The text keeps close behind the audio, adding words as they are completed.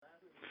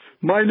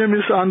My name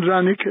is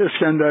Andranik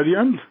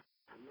Eskandarian,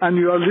 and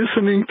you are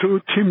listening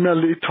to Team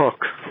Melli Talk.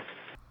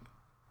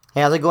 Hey,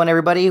 how's it going,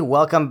 everybody?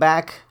 Welcome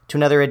back to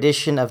another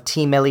edition of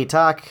Team Melli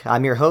Talk.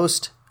 I'm your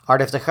host,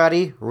 Art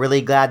Eftekhari. Really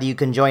glad that you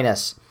can join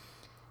us.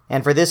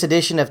 And for this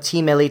edition of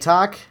Team Melli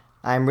Talk,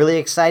 I'm really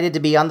excited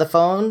to be on the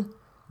phone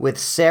with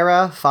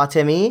Sarah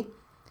Fatemi.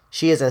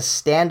 She is a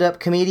stand-up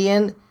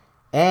comedian,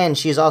 and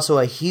she's also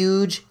a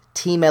huge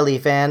Team Melli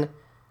fan.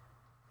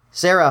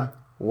 Sarah,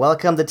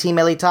 welcome to Team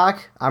Melli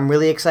Talk. I'm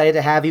really excited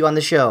to have you on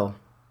the show.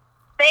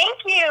 Thank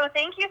you.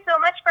 Thank you so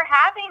much for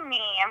having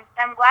me.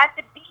 I'm glad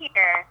to be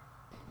here.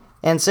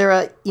 And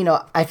Sarah,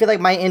 I feel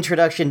like my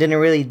introduction didn't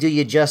really do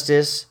you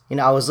justice.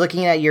 I was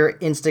looking at your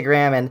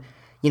Instagram and,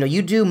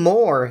 you do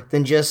more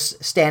than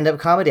just stand-up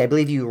comedy. I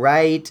believe you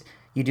write,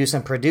 you do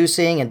some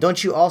producing, and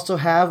don't you also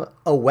have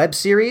a web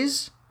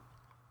series?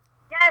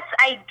 Yes,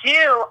 I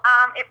do.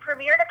 It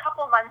premiered a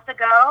couple months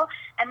ago,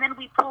 and then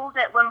we pulled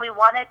it when we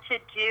wanted to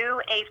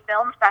do a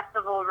film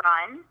festival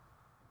run.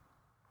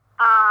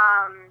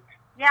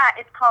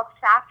 It's called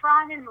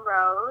Saffron and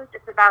Rose.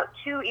 It's about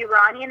two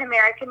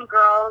Iranian-American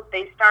girls.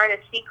 They start a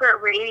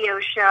secret radio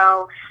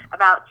show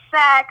about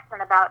sex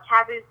and about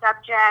taboo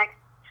subjects.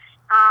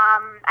 I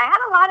had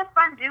a lot of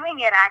fun doing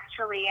it,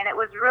 actually, and it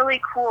was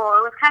really cool.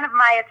 It was kind of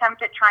my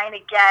attempt at trying to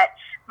get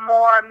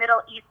more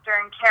Middle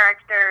Eastern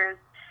characters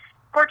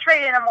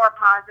portrayed in a more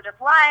positive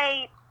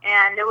light,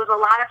 and it was a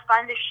lot of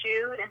fun to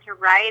shoot and to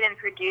write and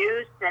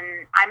produce,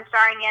 and I'm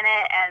starring in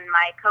it, and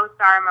my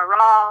co-star,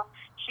 Maral,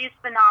 she's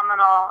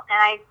phenomenal,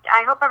 and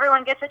I hope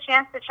everyone gets a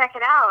chance to check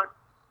it out.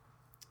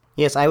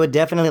 Yes, I would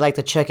definitely like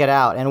to check it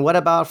out. And what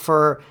about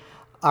for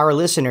our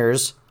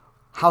listeners?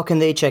 How can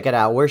they check it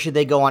out? Where should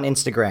they go on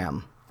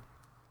Instagram?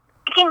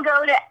 You can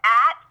go to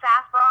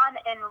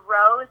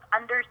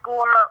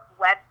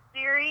 @saffronandrose_web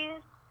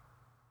series,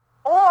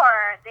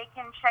 or they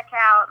can check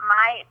out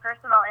my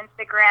personal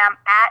Instagram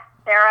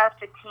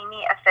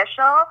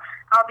 @SarahFatemiOfficial.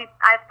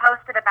 I've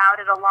posted about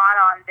it a lot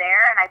on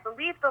there, and I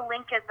believe the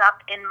link is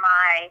up in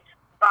my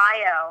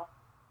bio.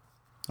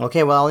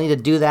 Okay, well, I'll need to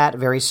do that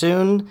very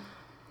soon.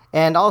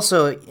 And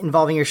also,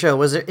 involving your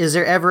show, is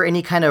there ever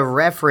any kind of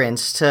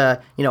reference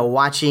to,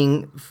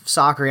 watching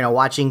soccer,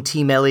 watching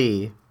Team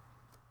Melli?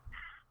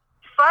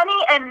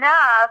 Funny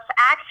enough,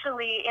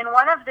 actually, in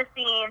one of the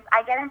scenes,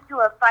 I get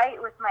into a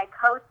fight with my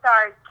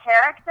co-star's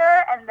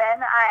character, and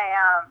then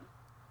I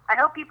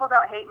hope people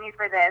don't hate me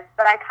for this,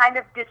 but I kind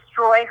of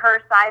destroy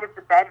her side of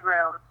the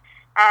bedroom.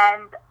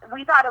 And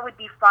we thought it would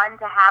be fun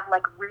to have,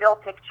 real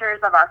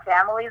pictures of our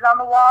families on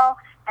the wall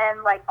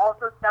and,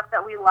 also stuff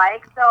that we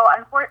like. So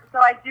I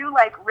do,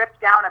 rip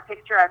down a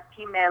picture of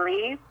Team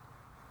Melli,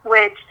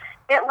 which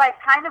it,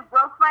 kind of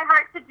broke my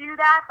heart to do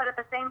that, but at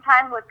the same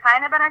time was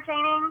kind of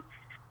entertaining.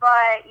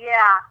 But,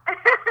 yeah.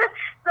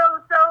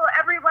 So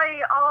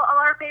everybody, all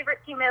our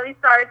favorite Team Melli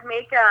stars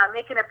make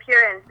an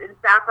appearance in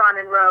Saffron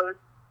and Rose.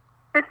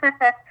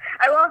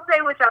 I won't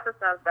say which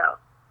episode, though.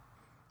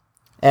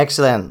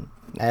 Excellent.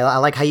 I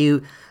like how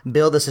you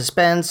build the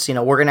suspense.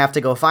 We're going to have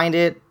to go find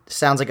it.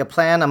 Sounds like a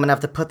plan. I'm going to have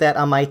to put that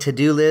on my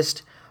to-do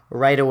list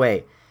right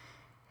away.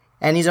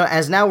 And,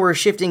 as now we're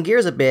shifting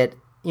gears a bit,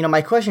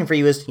 my question for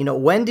you is,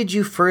 when did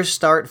you first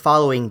start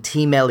following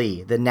Team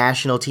Melli, the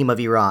national team of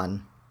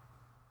Iran?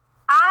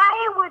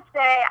 I would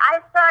say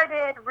I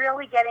started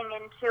really getting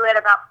into it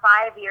about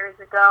 5 years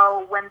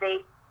ago when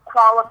they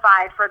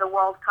qualified for the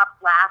World Cup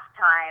last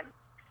time.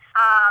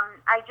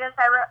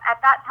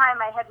 At that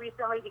time, I had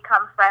recently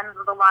become friends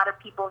with a lot of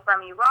people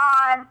from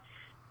Iran.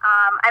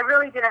 I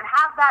really didn't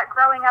have that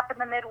growing up in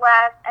the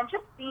Midwest, and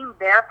just seeing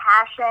their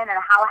passion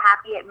and how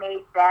happy it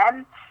made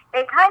them,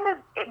 it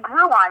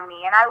grew on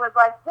me, and I was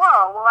like,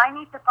 whoa, well, I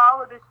need to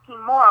follow this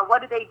team more.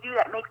 What do they do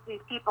that makes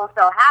these people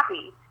so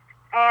happy?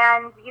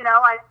 And,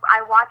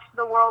 I watched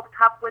the World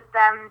Cup with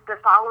them the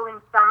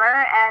following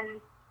summer,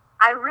 and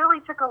I really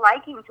took a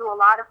liking to a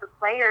lot of the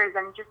players,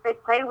 and just they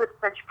play with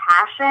such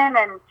passion,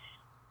 and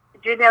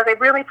they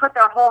really put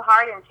their whole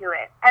heart into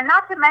it. And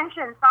not to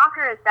mention,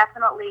 soccer is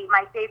definitely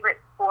my favorite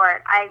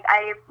sport.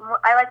 I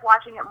like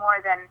watching it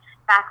more than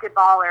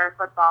basketball or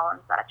football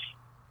and such.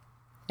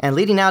 And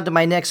leading out to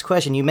my next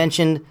question, you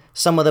mentioned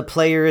some of the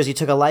players you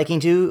took a liking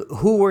to.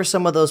 Who were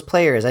some of those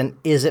players? And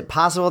is it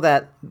possible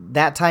that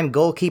time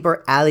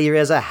goalkeeper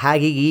Alireza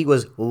Hagigi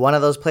was one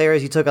of those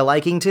players you took a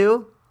liking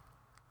to?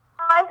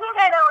 I think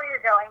I know where you're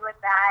going with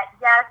that.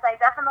 Yes, I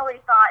definitely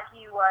thought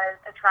he was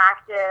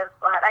attractive,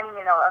 but a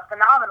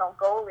phenomenal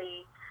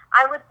goalie.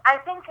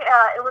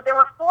 There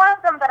were four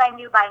of them that I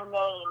knew by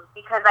name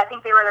because I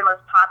think they were the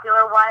most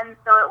popular ones.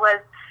 So it was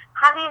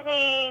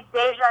Hariri,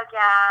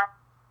 Dejaga,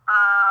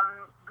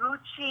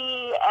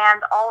 Gucci,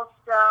 and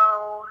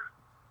also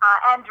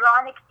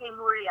Andronik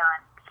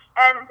Temurian.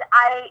 And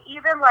I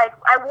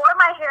wore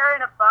my hair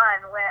in a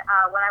bun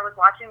when I was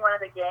watching one of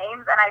the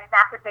games, and I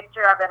snapped a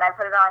picture of it and I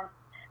put it on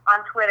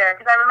Twitter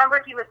because I remember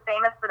he was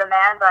famous for the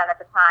man bun at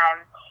the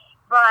time.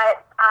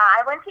 But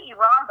I went to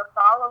Iran the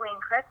following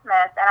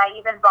Christmas, and I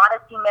even bought a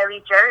Team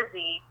Melli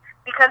jersey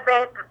because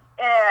there's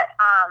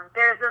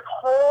this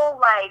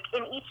whole,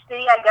 in each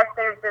city, I guess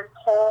there's this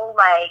whole,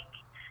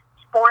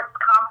 sports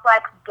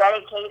complex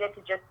dedicated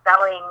to just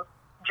selling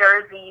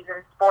jerseys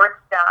and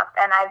sports stuff.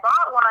 And I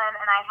bought one,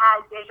 and I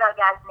had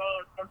Desjardins'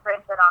 name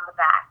imprinted on the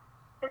back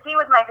because he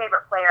was my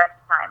favorite player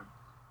at the time.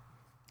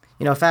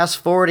 You know, fast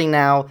forwarding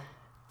now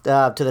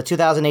to the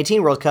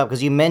 2018 World Cup,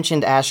 because you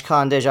mentioned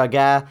Ashkan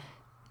Desjardins,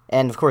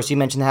 and of course you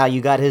mentioned how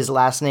you got his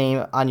last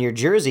name on your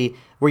jersey.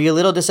 Were you a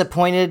little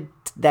disappointed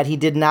that he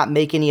did not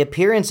make any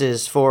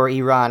appearances for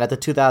Iran at the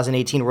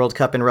 2018 World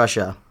Cup in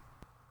Russia?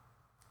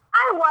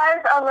 I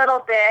was a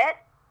little bit,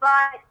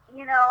 but,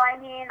 you know, I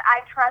mean,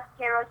 I trust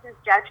Queiroz'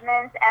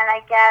 judgment, and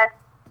I guess,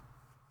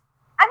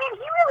 I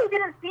mean, he really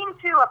didn't seem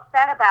too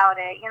upset about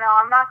it. You know,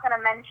 I'm not going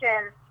to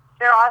mention,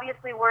 there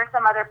obviously were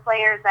some other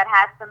players that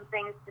had some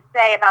things to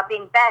say about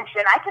being benched,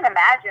 and I can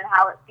imagine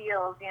how it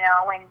feels, you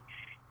know,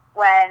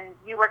 when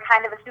you were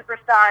kind of a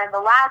superstar in the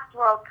last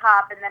World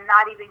Cup and then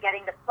not even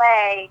getting to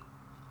play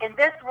in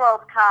this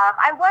World Cup.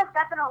 I was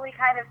definitely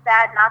kind of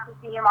sad not to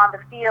see him on the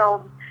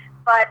field,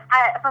 but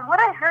from what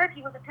I heard,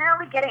 he was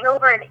apparently getting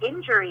over an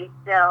injury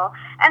still,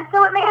 and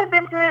so it may have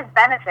been to his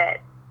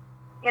benefit.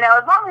 You know,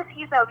 as long as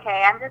he's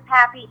okay, I'm just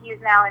happy he's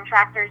now in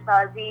Tractor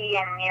Sazi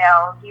and, you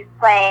know, he's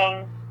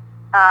playing.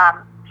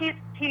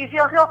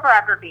 He'll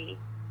forever be,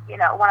 you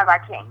know, one of our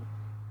kings.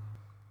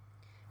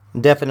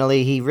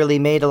 Definitely. He really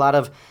made a lot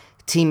of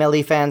Team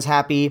Melli fans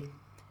happy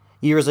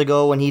years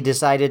ago when he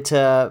decided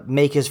to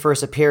make his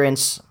first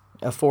appearance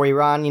for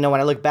Iran. You know,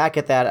 when I look back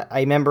at that, I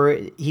remember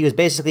he was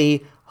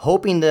basically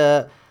hoping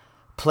to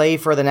play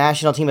for the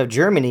national team of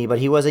Germany, but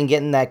he wasn't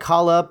getting that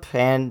call up.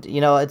 And,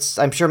 you know,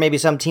 I'm sure maybe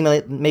some Team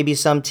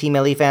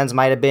Melli fans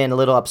might have been a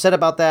little upset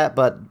about that.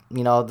 But,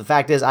 you know, the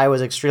fact is I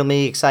was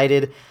extremely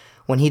excited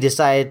when he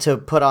decided to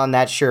put on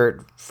that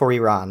shirt for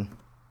Iran.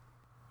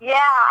 Yeah,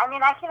 I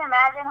mean, I can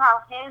imagine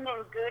how him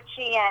and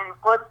Gucci and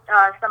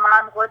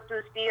Saman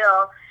Ghoddos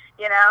feel.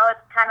 You know,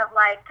 it's kind of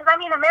like, because, I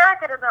mean,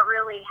 America doesn't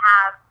really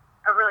have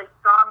a really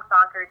strong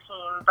soccer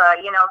team,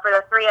 but, you know, for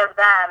the three of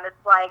them,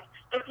 it's like,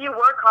 if you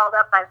were called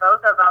up by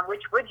both of them,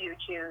 which would you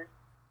choose?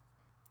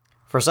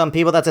 For some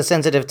people, that's a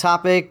sensitive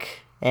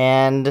topic,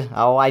 and,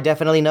 I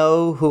definitely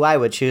know who I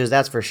would choose,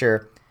 that's for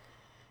sure.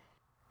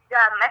 You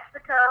got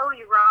Mexico,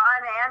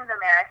 Iran, and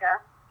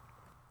America.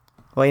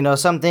 Well, you know,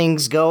 some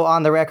things go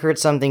on the record,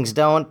 some things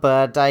don't,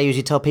 but I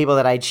usually tell people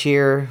that I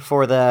cheer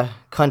for the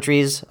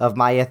countries of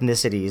my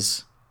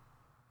ethnicities.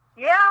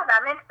 Yeah,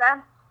 that makes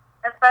sense,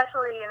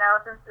 especially, you know,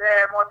 since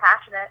they're more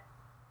passionate.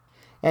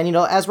 And, you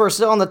know, as we're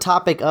still on the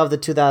topic of the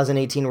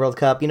 2018 World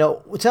Cup, you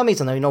know, tell me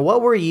something. You know,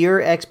 what were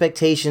your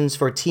expectations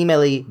for Team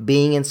Melli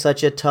being in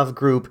such a tough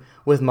group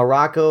with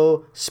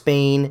Morocco,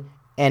 Spain,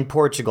 and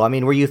Portugal? I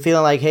mean, were you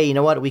feeling like, hey, you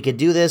know what, we could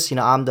do this? You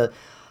know, I'm the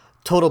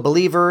total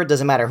believer. It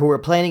doesn't matter who we're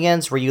playing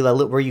against. Were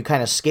you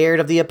kind of scared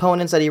of the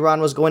opponents that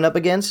Iran was going up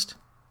against?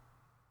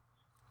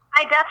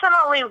 I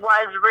definitely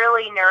was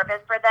really nervous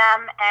for them,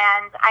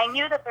 and I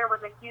knew that there was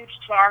a huge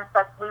chance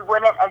that we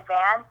wouldn't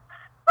advance,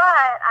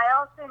 but I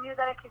also knew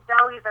that it could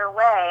go either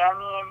way. I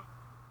mean,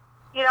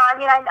 you know,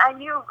 I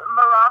knew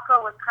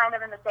Morocco was kind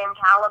of in the same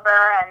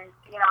caliber, and,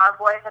 you know, our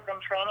boys have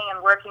been training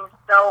and working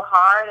so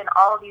hard in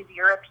all these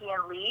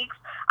European leagues.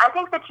 I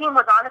think the team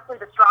was honestly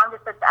the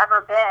strongest it's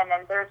ever been,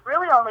 and there's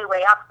really only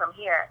way up from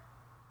here.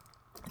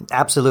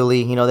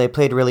 Absolutely. You know, they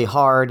played really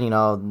hard. You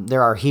know,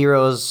 they're our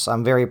heroes.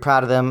 I'm very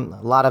proud of them.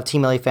 A lot of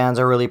Team Melli fans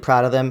are really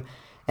proud of them.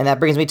 And that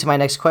brings me to my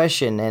next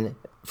question.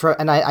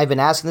 I've been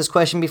asking this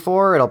question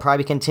before. It'll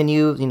probably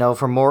continue, you know,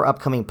 for more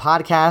upcoming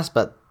podcasts,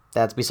 but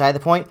that's beside the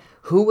point.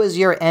 Who was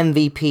your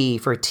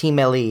MVP for Team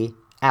Melli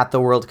at the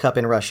World Cup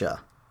in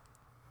Russia?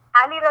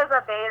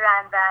 Alireza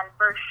Beyranvand,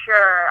 for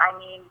sure. I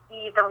mean,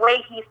 the way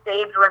he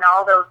saved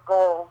Ronaldo's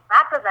goals,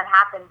 that doesn't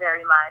happen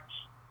very much.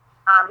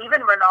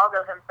 Even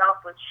Ronaldo himself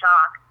was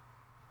shocked,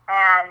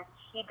 and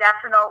he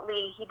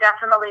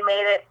definitely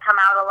made it come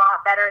out a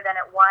lot better than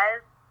it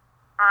was.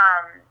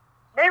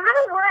 They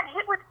really weren't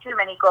hit with too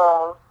many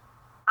goals.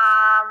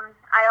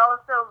 I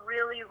also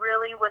really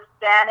was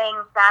standing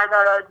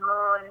Sardar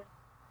Azmoun,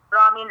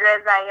 Ramin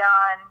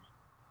Rezaian,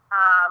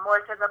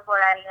 Mortaza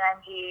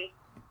Poranianji.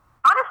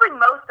 Honestly,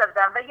 most of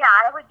them, but yeah,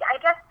 I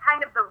guess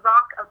kind of the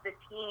rock of the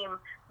team,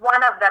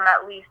 one of them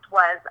at least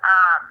was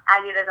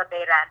Alireza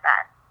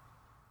Beyranvand.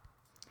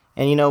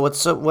 And you know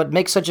what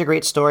makes such a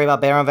great story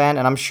about Beyranvand,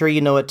 and I'm sure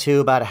you know it too,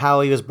 about how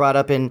he was brought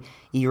up in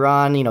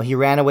Iran. You know, he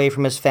ran away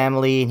from his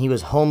family and he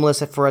was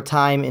homeless for a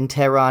time in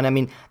Tehran. I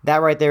mean, that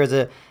right there is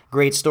a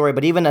great story.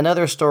 But even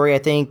another story, I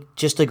think,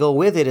 just to go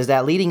with it, is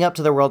that leading up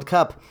to the World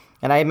Cup,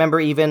 and I remember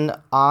even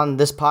on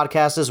this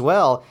podcast as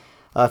well,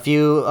 a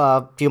few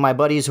of my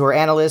buddies who are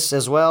analysts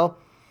as well,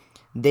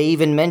 they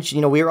even mentioned,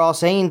 you know, we were all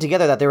saying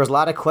together that there was a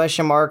lot of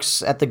question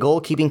marks at the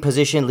goalkeeping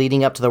position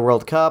leading up to the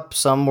World Cup.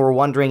 Some were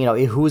wondering, you know,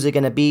 who's it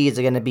going to be? Is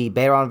it going to be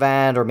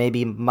Beyranvand or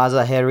maybe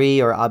Mazaheri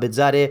or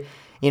Abidzadeh?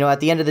 You know,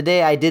 at the end of the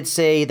day, I did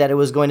say that it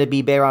was going to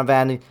be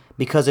Beyranvand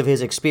because of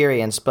his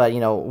experience. But, you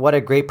know, what a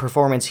great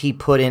performance he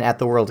put in at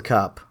the World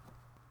Cup.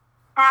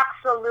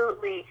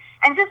 Absolutely.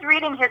 And just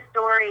reading his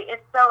story is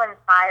so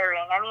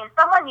inspiring. I mean,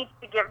 someone needs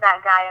to give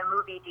that guy a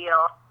movie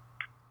deal.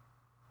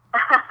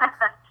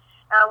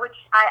 Which which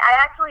I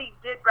actually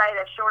did write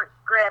a short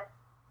script,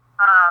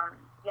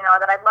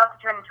 that I'd love to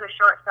turn into a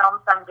short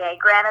film someday.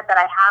 Granted that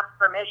I have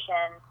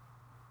permission,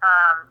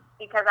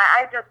 because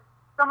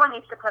someone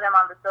needs to put him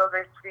on the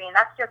silver screen.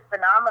 That's just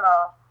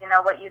phenomenal.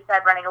 What you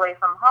said, running away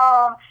from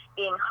home,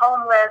 being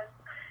homeless.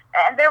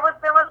 And there was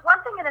one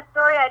thing in a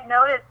story I'd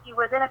noticed. He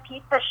was in a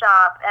pizza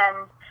shop,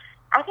 and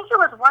I think it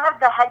was one of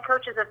the head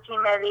coaches of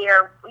Team Melli,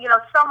 or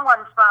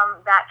someone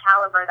from that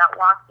caliber that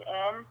walked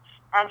in,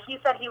 and he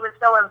said he was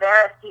so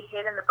embarrassed he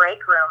hid in the break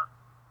room.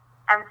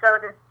 And so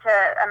to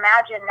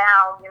imagine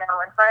now, in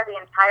front of the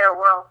entire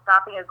world,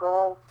 stopping a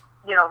goal,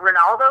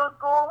 Ronaldo's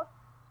goal,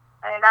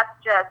 I mean, that's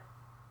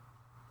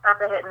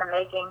a hit in the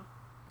making.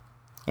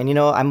 And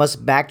I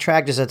must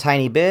backtrack just a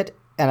tiny bit,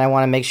 and I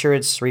want to make sure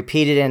it's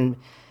repeated and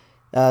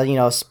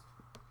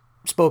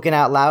spoken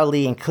out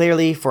loudly and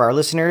clearly for our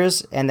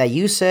listeners, and that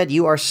you said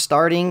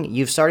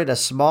you've started a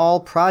small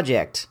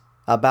project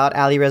about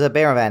Alireza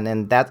Baraban,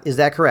 and is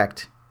that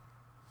correct?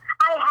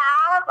 I have.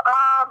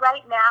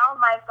 Right now,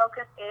 my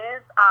focus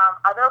is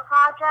other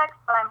projects,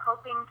 but I'm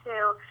hoping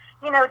to,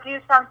 do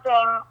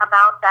something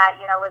about that,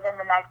 within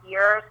the next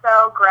year or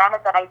so.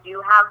 Granted that I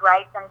do have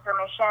rights and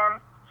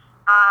permission.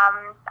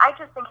 I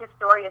just think his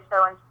story is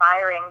so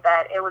inspiring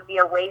that it would be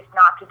a waste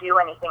not to do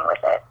anything with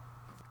it.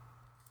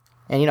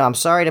 And, I'm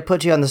sorry to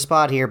put you on the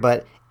spot here,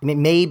 but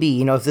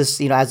maybe, if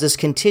this, as this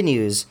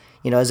continues,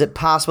 is it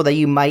possible that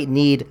you might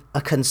need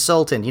a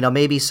consultant,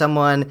 maybe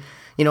someone,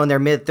 in their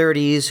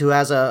mid-30s who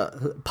has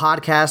a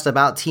podcast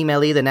about Team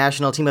Melli, the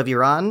national team of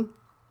Iran?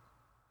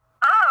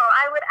 Oh,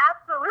 I would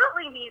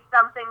absolutely need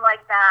something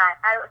like that.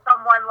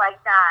 Someone like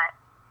that.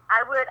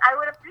 I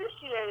would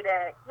appreciate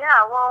it.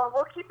 Yeah, well,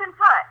 we'll keep in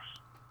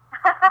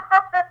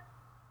touch.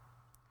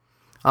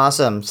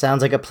 Awesome.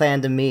 Sounds like a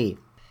plan to me.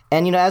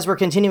 And, as we're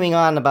continuing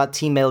on about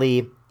Team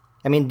Melli,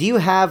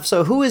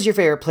 who is your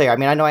favorite player?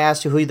 I know I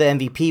asked you who the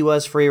MVP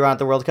was for Iran at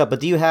the World Cup,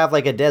 but do you have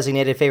a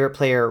designated favorite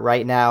player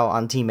right now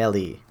on Team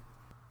Melli?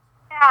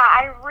 Yeah,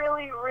 I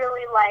really,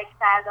 really like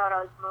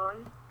Sardar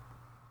Azmoun.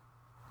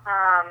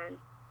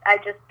 I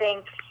just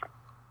think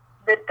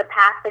that the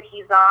path that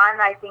he's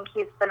on, I think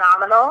he's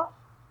phenomenal.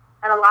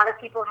 And a lot of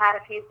people had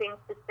a few things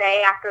to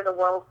say after the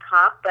World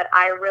Cup, but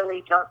I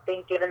really don't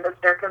think, given the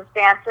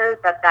circumstances,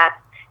 that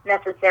that's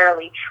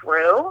necessarily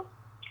true.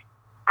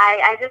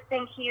 I just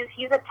think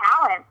he's a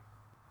talent.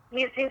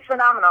 He's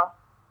phenomenal.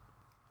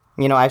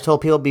 I've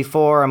told people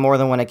before on more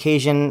than one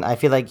occasion, I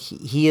feel like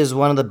he is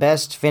one of the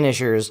best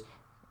finishers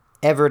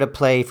ever to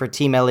play for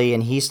Team Melli,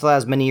 and he still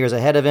has many years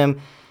ahead of him.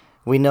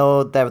 We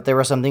know that there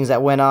were some things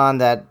that went on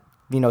that,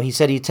 he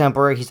said I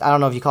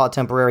don't know if you call it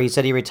temporary. He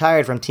said he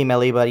retired from Team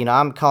Melli, but,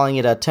 I'm calling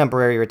it a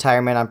temporary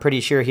retirement. I'm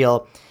pretty sure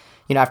he'll,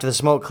 after the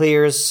smoke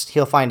clears,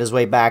 he'll find his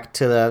way back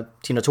to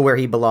to where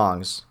he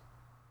belongs.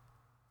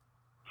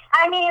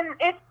 I mean,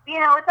 it's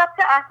up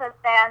to us as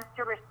fans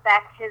to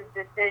respect his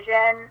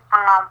decision.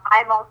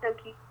 I'm also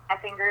keeping my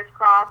fingers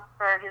crossed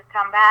for his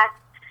comeback.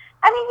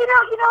 I mean, you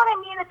know what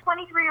I mean? A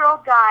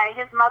 23-year-old guy,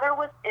 his mother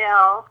was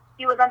ill.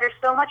 He was under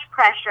so much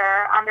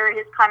pressure under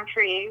his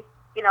country,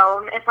 in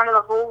front of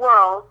the whole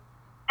world.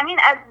 I mean,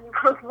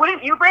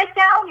 wouldn't you break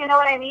down? You know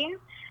what I mean?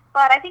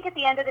 But I think at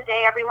the end of the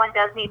day, everyone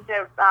does need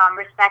to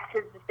respect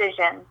his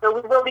decision. So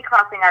we will be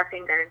crossing our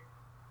fingers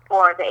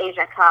for the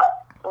Asia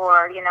Cup.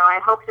 Or, I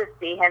hope to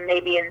see him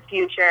maybe in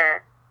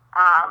future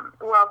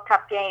World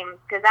Cup games.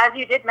 Because as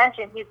you did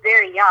mention, he's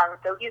very young.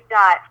 So he's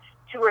got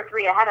 2 or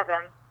 3 ahead of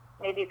him,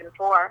 maybe even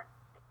 4.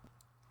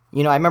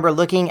 I remember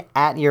looking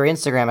at your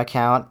Instagram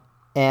account.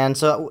 And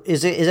so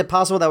is it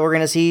possible that we're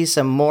going to see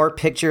some more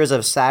pictures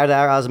of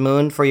Sardar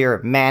Azmoun for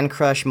your Man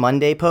Crush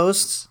Monday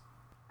posts?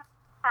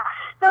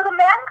 So the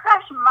Man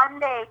Crush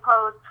Monday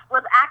post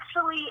was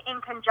actually in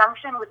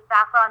conjunction with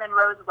Saffron and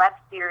Rose web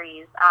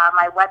series,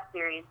 my web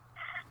series.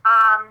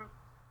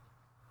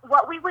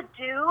 What we would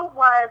do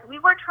was we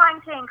were trying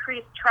to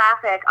increase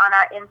traffic on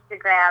our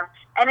Instagram,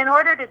 and in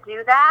order to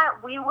do that,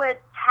 we would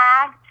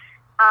tag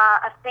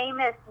a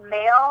famous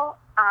male,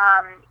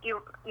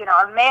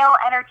 a male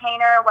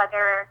entertainer,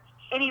 whether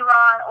in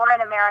Iran or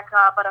in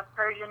America, but of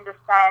Persian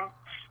descent,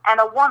 and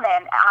a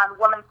woman on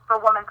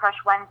Woman Crush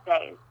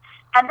Wednesdays.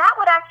 And that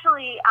would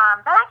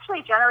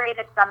actually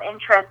generated some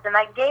interest, and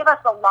that gave us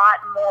a lot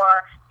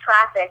more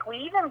traffic. We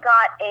even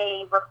got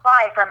a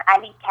reply from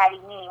Ali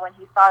Karimi when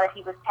he saw that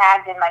he was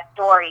tagged in my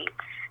story.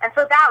 And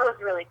so that was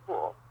really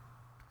cool.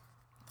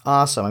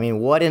 Awesome. I mean,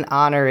 what an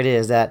honor it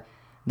is that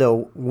the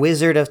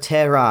Wizard of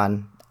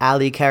Tehran,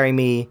 Ali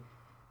Karimi,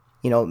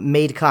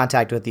 made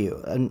contact with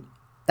you. And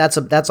that's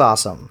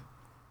awesome.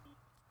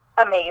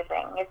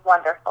 Amazing. It's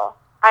wonderful.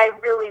 I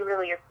really,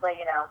 really,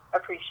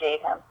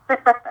 appreciate him.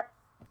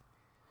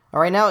 All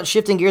right, now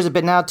shifting gears a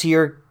bit now to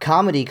your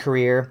comedy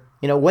career.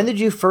 When did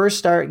you first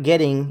start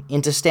getting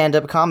into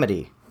stand-up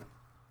comedy?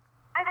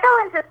 I fell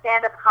into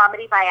stand-up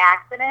comedy by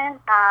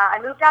accident. I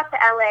moved out to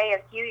LA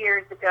a few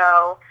years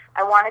ago.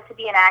 I wanted to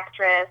be an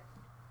actress,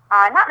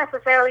 not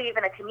necessarily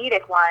even a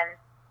comedic one.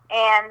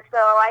 And so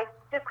I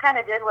just kind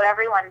of did what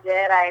everyone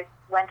did. I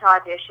went to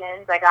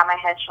auditions. I got my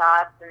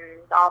headshots and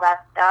all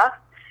that stuff.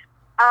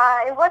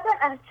 It wasn't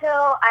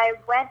until I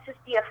went to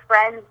see a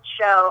friend's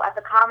show at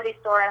the Comedy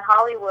Store in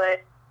Hollywood,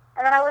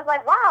 and then I was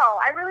like, wow,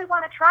 I really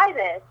want to try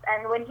this.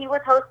 And when he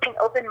was hosting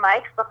open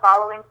mics the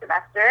following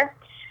semester,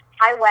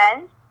 I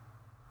went,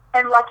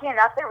 and lucky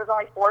enough, there was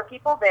only 4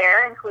 people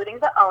there, including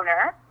the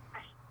owner.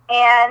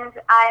 And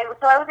I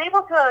was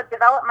able to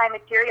develop my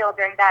material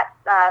during that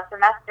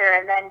semester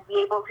and then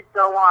be able to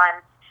go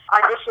on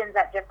auditions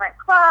at different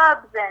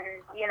clubs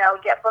and,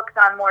 get booked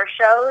on more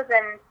shows.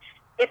 And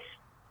it's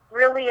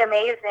really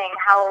amazing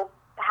how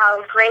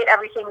great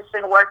everything's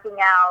been working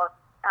out,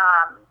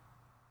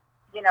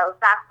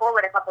 fast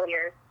forward a couple of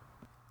years.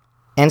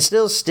 And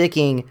still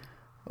sticking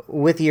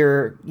with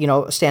your,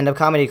 stand-up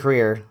comedy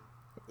career,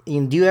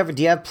 do you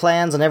have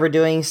plans on ever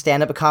doing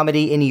stand-up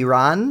comedy in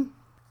Iran?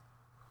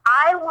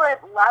 I would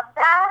love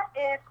that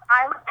if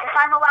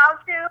I'm allowed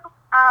to.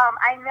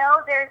 I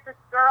know there's this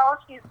girl,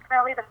 she's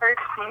currently the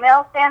first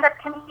female stand-up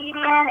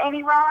comedian in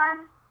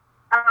Iran.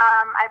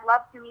 I'd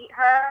love to meet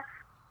her.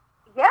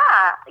 Yeah,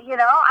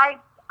 I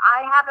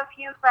have a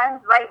few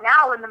friends right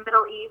now in the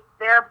Middle East.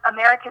 They're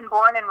American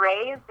born and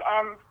raised,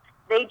 and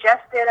they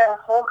just did a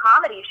whole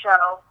comedy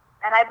show.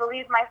 And I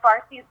believe my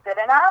Farsi is good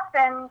enough.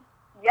 And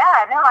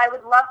I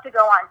would love to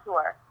go on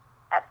tour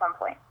at some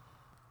point.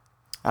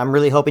 I'm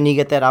really hoping you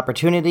get that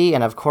opportunity.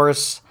 And of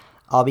course,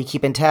 I'll be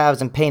keeping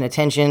tabs and paying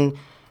attention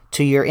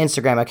to your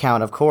Instagram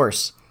account, of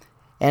course.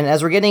 And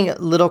as we're getting a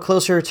little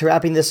closer to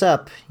wrapping this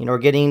up, we're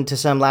getting to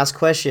some last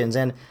questions.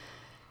 And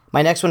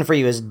my next one for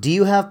you is, do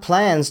you have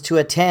plans to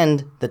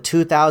attend the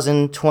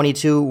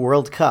 2022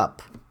 World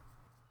Cup?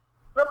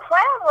 The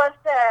plan was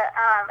to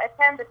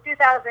attend the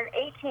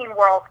 2018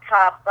 World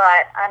Cup,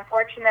 but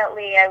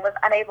unfortunately I was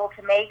unable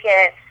to make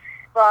it.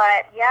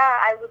 But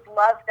I would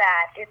love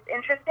that. It's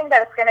interesting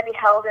that it's going to be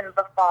held in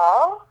the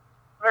fall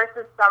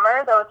versus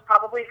summer, though it's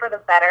probably for the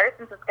better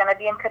since it's going to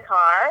be in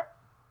Qatar.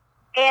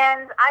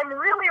 And I'm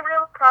really,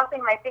 really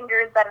crossing my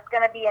fingers that it's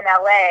going to be in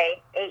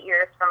LA 8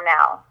 years from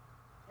now.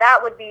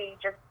 That would be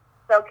just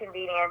so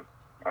convenient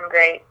and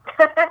great.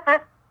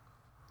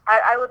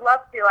 I would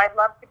love to. I'd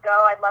love to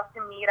go. I'd love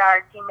to meet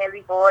our Team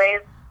Meli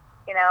boys,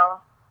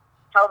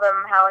 tell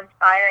them how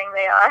inspiring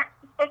they are.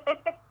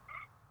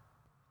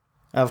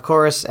 Of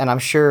course, and I'm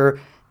sure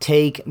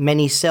take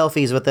many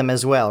selfies with them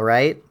as well,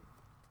 right?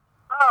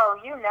 Oh,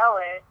 you know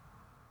it.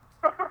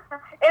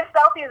 If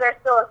selfies are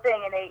still a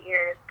thing in 8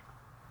 years,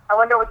 I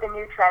wonder what the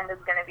new trend is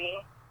going to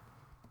be.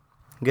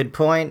 Good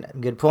point.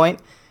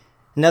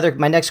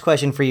 My next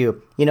question for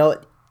you.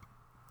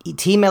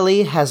 Team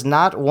Meli has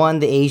not won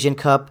the Asian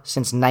Cup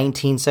since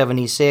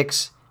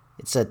 1976.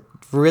 It's a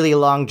really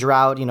long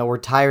drought. We're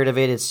tired of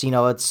it. It's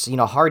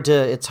hard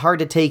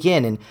to take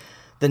in. And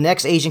the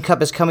next Asian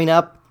Cup is coming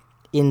up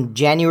in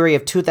January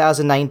of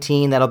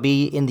 2019. That'll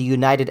be in the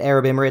United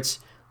Arab Emirates.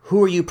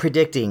 Who are you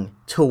predicting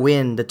to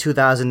win the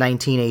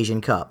 2019 Asian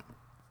Cup?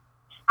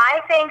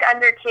 I think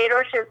under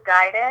Queiroz'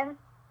 guidance,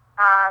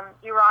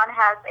 Iran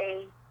has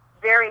a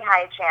very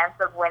high chance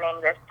of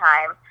winning this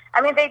time. I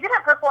mean, they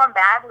didn't perform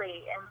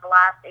badly in the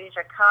last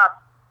Asia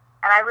Cup,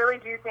 and I really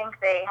do think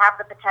they have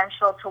the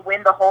potential to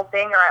win the whole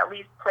thing or at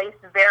least place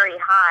very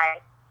high.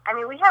 I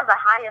mean, we have the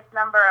highest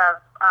number of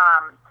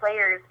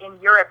players in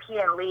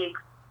European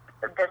leagues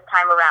this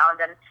time around,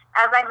 and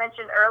as I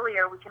mentioned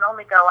earlier, we can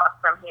only go up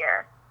from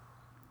here.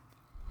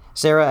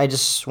 Sarah, I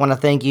just want to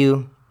thank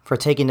you for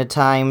taking the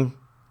time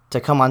to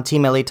come on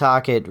Team Meli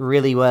Talk. It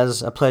really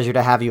was a pleasure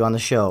to have you on the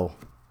show.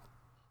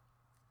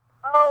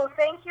 Oh,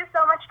 thank you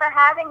so much for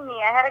having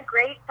me. I had a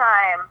great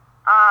time.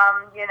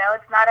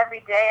 It's not every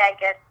day I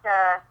get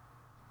to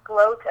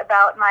gloat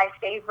about my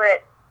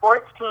favorite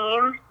sports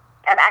team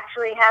and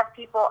actually have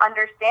people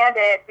understand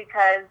it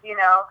because,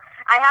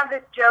 I have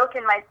this joke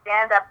in my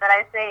stand-up that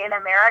I say in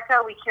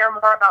America we care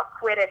more about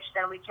Quidditch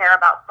than we care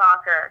about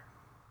soccer.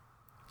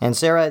 And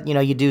Sarah,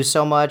 you do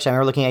so much.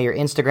 I'm looking at your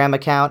Instagram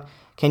account.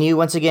 Can you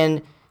once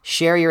again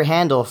share your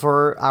handle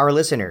for our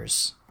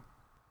listeners?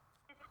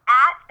 It's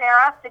at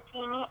Sarah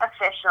Fatimi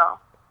Official.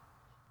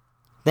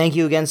 Thank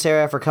you again,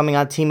 Sarah, for coming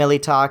on Team Meli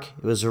Talk.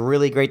 It was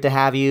really great to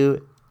have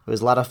you. It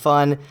was a lot of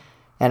fun.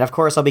 And of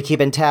course, I'll be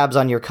keeping tabs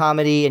on your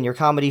comedy and your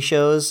comedy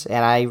shows,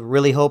 and I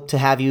really hope to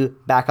have you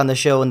back on the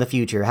show in the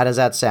future. How does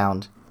that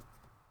sound?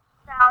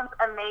 Sounds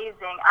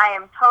amazing. I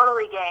am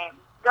totally game.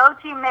 Go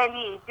Team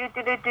Meli.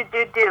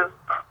 Do.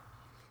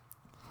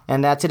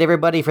 And that's it,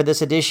 everybody, for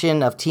this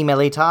edition of Team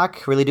Meli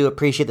Talk. Really do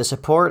appreciate the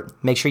support.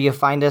 Make sure you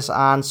find us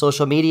on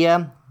social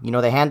media.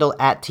 The handle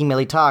at Team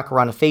Meli Talk. We're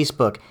on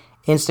Facebook,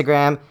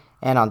 Instagram,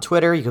 and on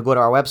Twitter. You can go to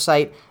our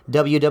website,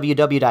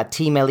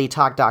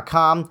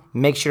 www.teammelitalk.com.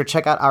 Make sure to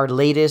check out our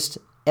latest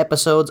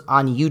episodes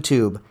on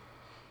YouTube.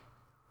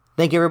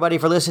 Thank you, everybody,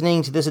 for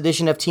listening to this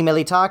edition of Team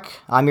Meli Talk.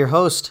 I'm your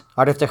host,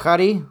 Arif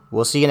Takhari.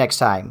 We'll see you next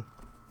time.